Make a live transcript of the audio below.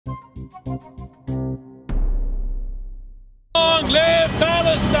live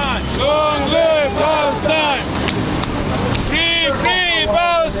Palestine! Long live Palestine! Free, free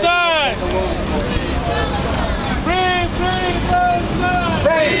Palestine! Free, free Palestine!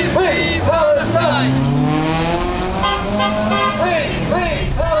 Free, free Palestine! Free, free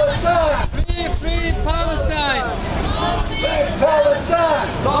Palestine! Free, free Palestine! Live Palestine!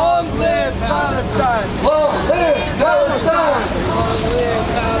 Long live Palestine! Long live Palestine! Long live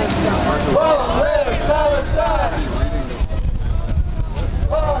Palestine! Long live Palestine!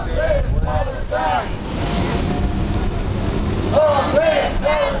 Long live Palestine! Long live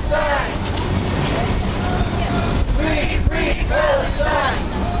Palestine! Free, free Palestine!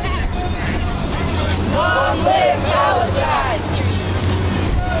 Long live Palestine!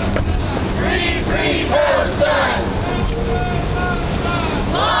 Free, free Palestine!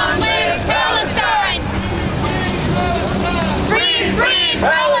 Long live Palestine! Free, free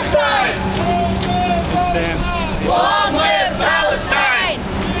Palestine! Long live Palestine!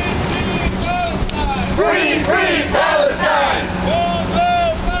 Free, free Palestine! Long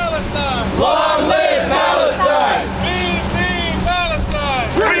live Palestine! Long live Palestine! Free, free Palestine!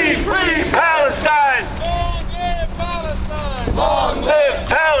 Free, free Palestine! Long live Palestine! Long live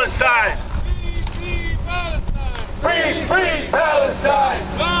Palestine! Free, free Palestine! Free, free Palestine!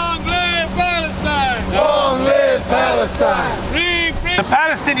 Long live Palestine! Long live Palestine! Free, free. The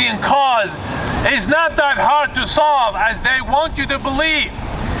Palestinian cause is not that hard to solve as they want you to believe.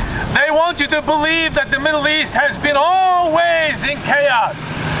 They want you to believe that the Middle East has been always in chaos,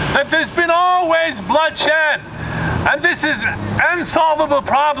 that there's been always bloodshed, and this is an unsolvable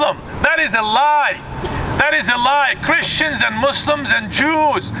problem. That is a lie. That is a lie. Christians and Muslims and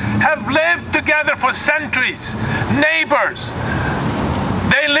Jews have lived together for centuries, neighbors.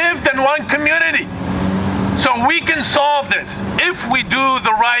 They lived in one community. So we can solve this if we do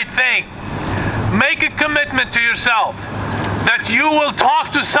the right thing. Make a commitment to yourself that you will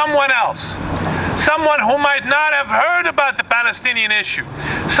talk to someone else, someone who might not have heard about the Palestinian issue,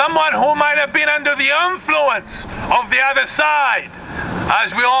 someone who might have been under the influence of the other side.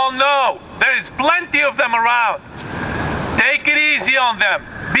 As we all know, there is plenty of them around. Take it easy on them.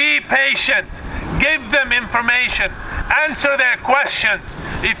 Be patient. Give them information. Answer their questions.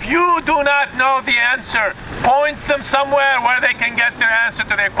 If you do not know the answer, point them somewhere where they can get their answer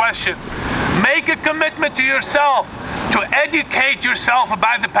to their question. Make a commitment to yourself to educate yourself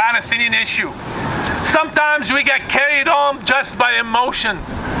about the Palestinian issue. Sometimes we get carried on just by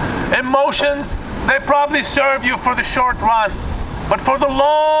emotions. Emotions, they probably serve you for the short run. But for the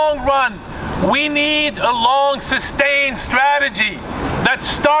long run, we need a long, sustained strategy that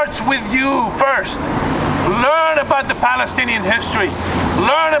starts with you first. Learn about the Palestinian history.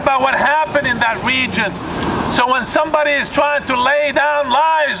 Learn about what happened in that region. So when somebody is trying to lay down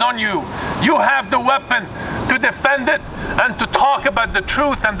lies on you, you have the weapon to defend it and to talk about the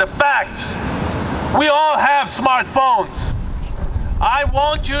truth and the facts. We all have smartphones. I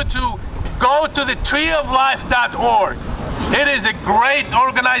want you to go to the treeoflife.org. It is a great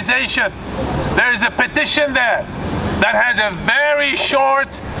organization. There is a petition there that has a very short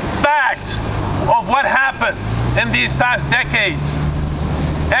facts of what happened in these past decades.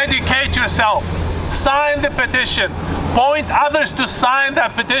 Educate yourself. Sign the petition. Point others to sign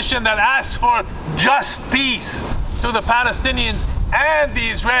that petition that asks for just peace to the Palestinians and the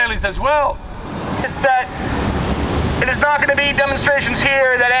Israelis as well. Is that it is not going to be demonstrations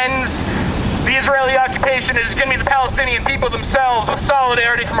here that ends the Israeli occupation. It is going to be the Palestinian people themselves with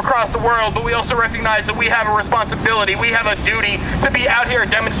solidarity from across the world, but we also recognize that we have a responsibility. We have a duty to be out here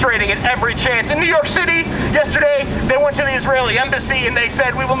demonstrating at every chance. In New York City, yesterday, they went to the Israeli embassy and they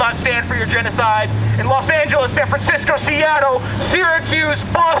said, we will not stand for your genocide. In Los Angeles, San Francisco, Seattle, Syracuse,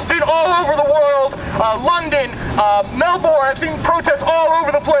 Boston, all over the world, London, Melbourne, I've seen protests all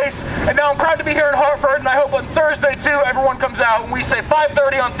over the place, and now I'm proud to be here in Hartford, and I hope on Thursday too, everyone comes out, and we say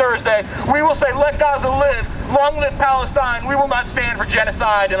 5:30 on Thursday, we will say, let Gaza live, long live Palestine, we will not stand for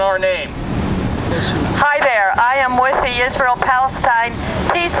genocide in our name. Hi there, I am with the Israel-Palestine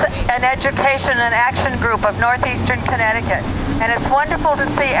Peace and Education and Action Group of Northeastern Connecticut, and it's wonderful to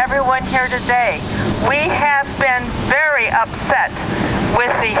see everyone here today. We have been very upset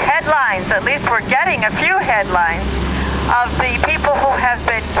with the headlines, at least we're getting a few headlines, of the people who have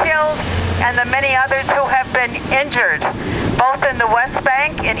been killed and the many others who have been injured, both in the West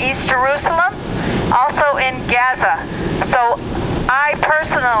Bank, in East Jerusalem, also in Gaza. So I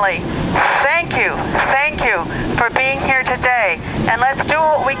personally thank you for being here today, and let's do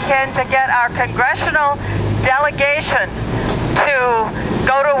what we can to get our congressional delegation to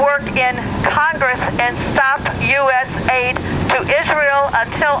go to work in Congress and stop U.S. aid to Israel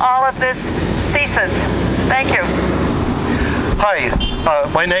until all of this ceases. Thank you. Hi,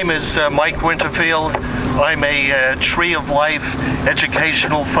 my name is Mike Winterfield. I'm a Tree of Life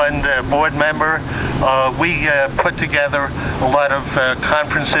Educational Fund board member. We put together a lot of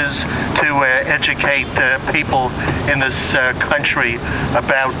conferences to educate people in this country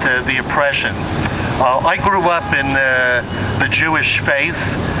about the oppression. I grew up in the Jewish faith.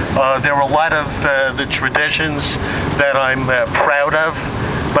 There are a lot of the traditions that I'm proud of,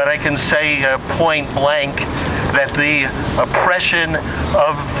 but I can say point blank that the oppression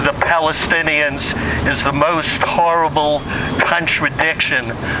of the Palestinians is the most horrible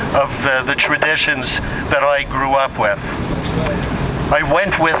contradiction of the traditions that I grew up with. I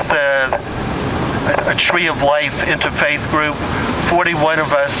went with a Tree of Life interfaith group. 41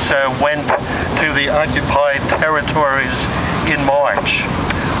 of us went to the occupied territories in March.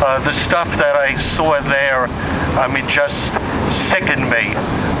 The stuff that I saw there, I mean, just sickened me.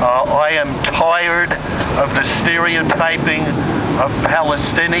 I am tired of the stereotyping of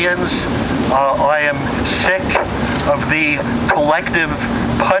Palestinians. I am sick of the collective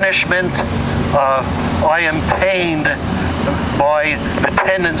punishment. I am pained by the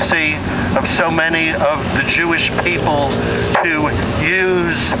tendency of so many of the Jewish people to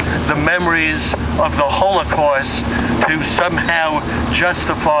use the memories of the Holocaust to somehow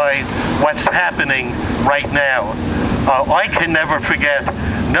justify what's happening right now. I can never forget,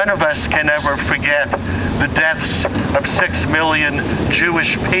 none of us can ever forget the deaths of 6 million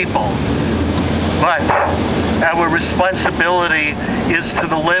Jewish people. But our responsibility is to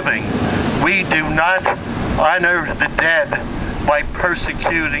the living. We do not honor the dead by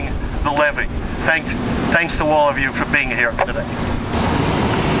persecuting the living. Thanks to all of you for being here today.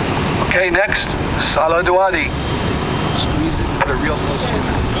 Okay, next, Salah Douadi. Squeeze it, put it real close to you.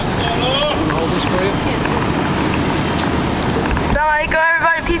 Can I hold this for you? Assalamu alaikum,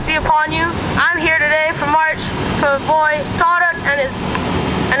 everybody, peace be upon you. I'm here today for March for the boy Tariq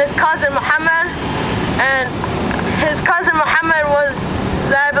and his cousin Mohammed. And his cousin Mohammed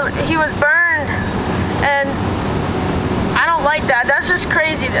he was burned, and I don't like that. That's just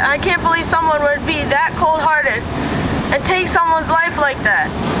crazy. I can't believe someone would be that cold-hearted and take someone's life like that.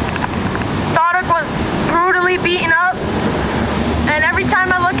 Tariq was brutally beaten up, and every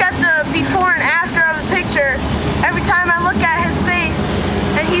time I look at the before and after of the picture, every time I look at his face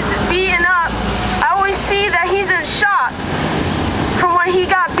and he's beaten up, I always see that he's in shock from when he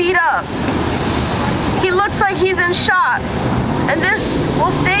got beat up. He looks like he's in shock, and this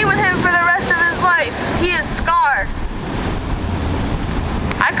will stay with him for the rest of his life. He is scarred.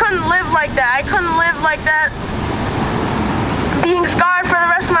 I couldn't live like that. I couldn't live like that, being scarred for the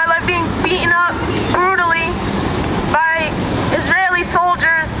rest of my life, being beaten up brutally by Israeli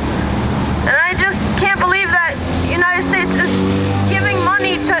soldiers. And I just can't believe that the United States is giving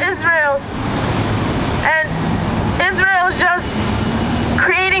money to Israel, and Israel is just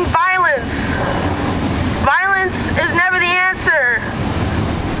creating violence. Violence is never the answer.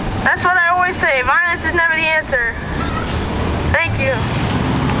 That's what I always say. Violence is never the answer. Thank you.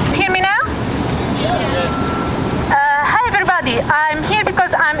 Hear me now? Hi everybody. I'm here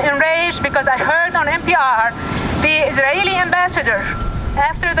because I'm enraged because I heard on NPR the Israeli ambassador,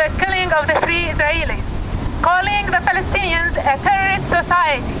 after the killing of the 3 Israelis, calling the Palestinians a terrorist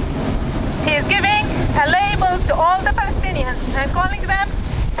society. He is giving a label to all the Palestinians and calling them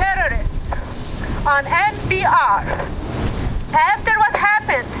terrorists on NPR. After what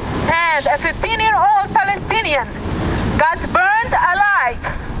happened, and a 15-year-old Palestinian got burned alive.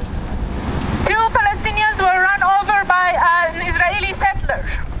 2 Palestinians were run over by an Israeli settler.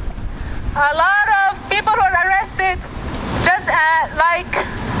 A lot of people were arrested just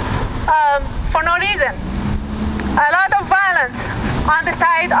for no reason. A lot of violence on the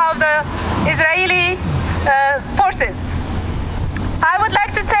side of the Israeli forces. I would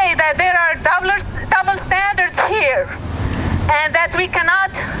like to say that there are double standards here, and that we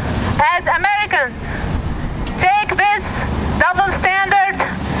cannot, as Americans, take this double standard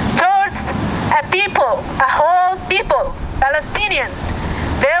towards a people, a whole people, Palestinians.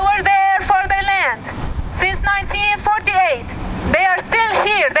 They were there for their land since 1948. They are still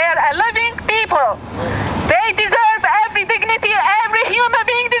here. They are a living people. They deserve every dignity every human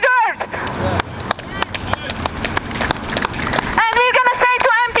being deserves. And we're going to say to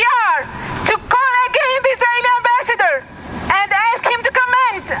NPR to call again the Israeli ambassador and ask him to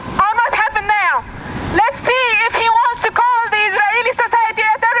comment on what happened now. Let's see if he wants to call the Israeli society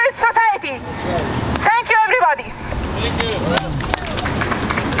a terrorist society. Thank you, everybody. Thank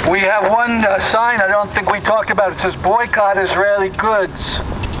you. We have one sign I don't think we talked about. It says boycott Israeli goods.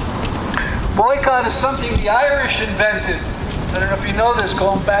 Boycott is something the Irish invented. I don't know if you know this,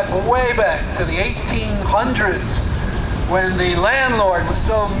 going back way back to the 1800s. when the landlord was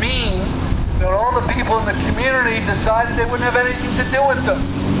so mean that all the people in the community decided they wouldn't have anything to do with them.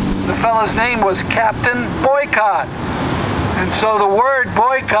 The fellow's name was Captain Boycott. And so the word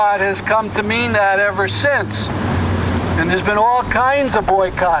boycott has come to mean that ever since. And there's been all kinds of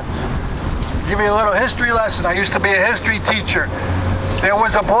boycotts. I'll give you a little history lesson. I used to be a history teacher. There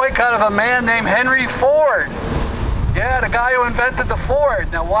was a boycott of a man named Henry Ford. Yeah, the guy who invented the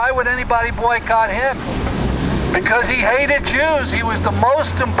Ford. Now, why would anybody boycott him? Because he hated Jews. He was the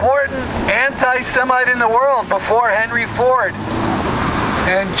most important anti-Semite in the world before Henry Ford.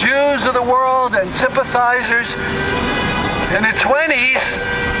 And Jews of the world and sympathizers in the 20s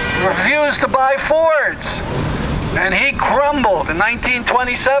refused to buy Fords. And he crumbled. In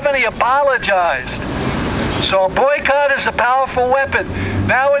 1927, he apologized. So a boycott is a powerful weapon.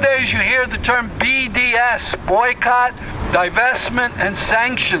 Nowadays, you hear the term BDS, boycott, divestment, and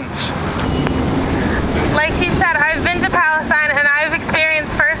sanctions. Like he said, I've been to Palestine and I've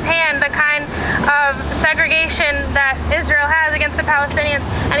experienced firsthand the kind of segregation that Israel has against the Palestinians.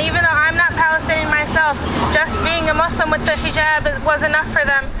 And even though I'm not Palestinian myself, just being a Muslim with the hijab was enough for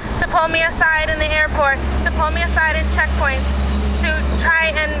them to pull me aside in the airport, to pull me aside in checkpoints, to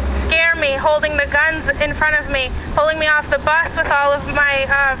try and scare me, holding the guns in front of me, pulling me off the bus with all of my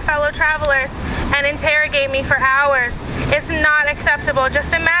fellow travelers, and interrogate me for hours. It's not acceptable.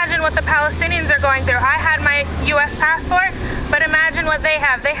 Just imagine what the Palestinians are going through. I had my U.S. passport, but imagine what they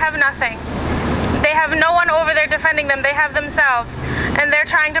have. They have nothing. They have no one over there defending them. They have themselves. And they're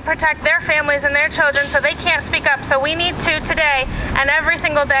trying to protect their families and their children, so they can't speak up. So we need to today and every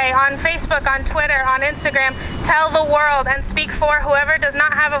single day on Facebook, on Twitter, on Instagram, tell the world and speak for whoever does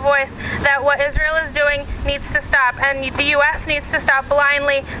not have a voice that what Israel is doing needs to stop. And the U.S. needs to stop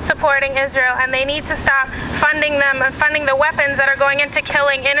blindly supporting Israel. And they need to stop funding them and funding the weapons that are going into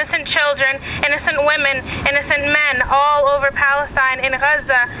killing innocent children, innocent women, innocent men all over Palestine in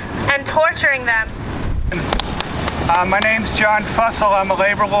Gaza and torturing them. My name's John Fussell. I'm a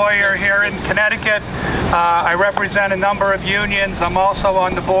labor lawyer here in Connecticut. I represent a number of unions. I'm also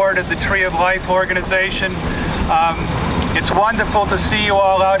on the board of the Tree of Life organization. It's wonderful to see you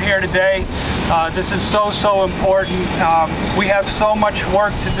all out here today. This is so important. We have so much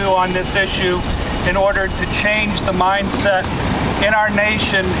work to do on this issue in order to change the mindset in our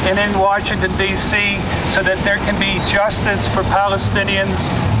nation and in Washington, D.C., so that there can be justice for Palestinians,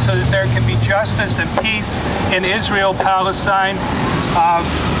 so that there can be justice and peace in Israel, Palestine.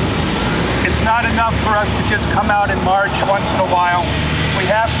 It's not enough for us to just come out and march once in a while. We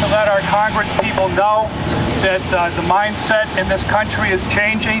have to let our Congress people know that the mindset in this country is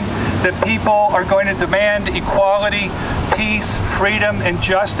changing, that people are going to demand equality, peace, freedom, and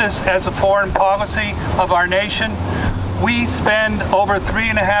justice as a foreign policy of our nation. We spend over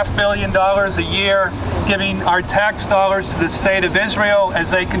 $3.5 billion a year giving our tax dollars to the state of Israel as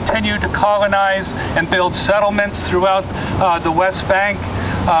they continue to colonize and build settlements throughout the West Bank.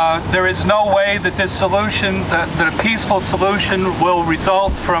 There is no way that this solution, that a peaceful solution will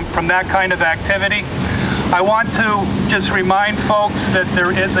result from that kind of activity. I want to just remind folks that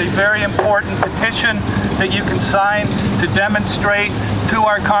there is a very important petition that you can sign to demonstrate to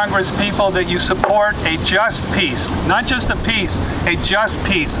our Congress people that you support a just peace, not just a peace, a just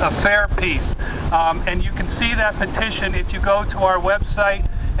peace, a fair peace. And you can see that petition if you go to our website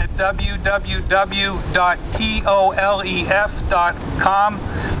at www.tolef.com,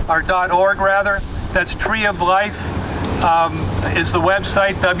 or .org rather. That's Tree of Life is the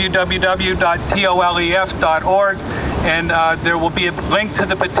website, www.tolef.org, and there will be a link to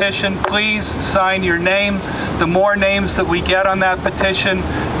the petition. Please sign your name. The more names that we get on that petition,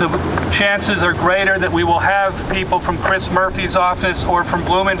 the chances are greater that we will have people from Chris Murphy's office or from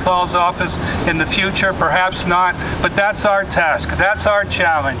Blumenthal's office in the future, perhaps not, but that's our task. That's our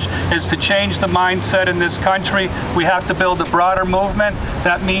challenge, is to change the mindset in this country. We have to build a broader movement.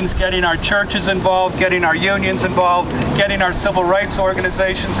 That means getting our churches involved, getting our unions involved, getting our civil rights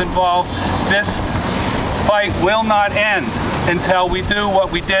organizations involved. This fight will not end until we do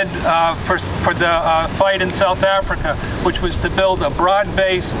what we did for the fight in South Africa, which was to build a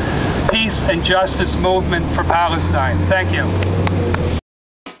broad-based peace and justice movement for Palestine. Thank you.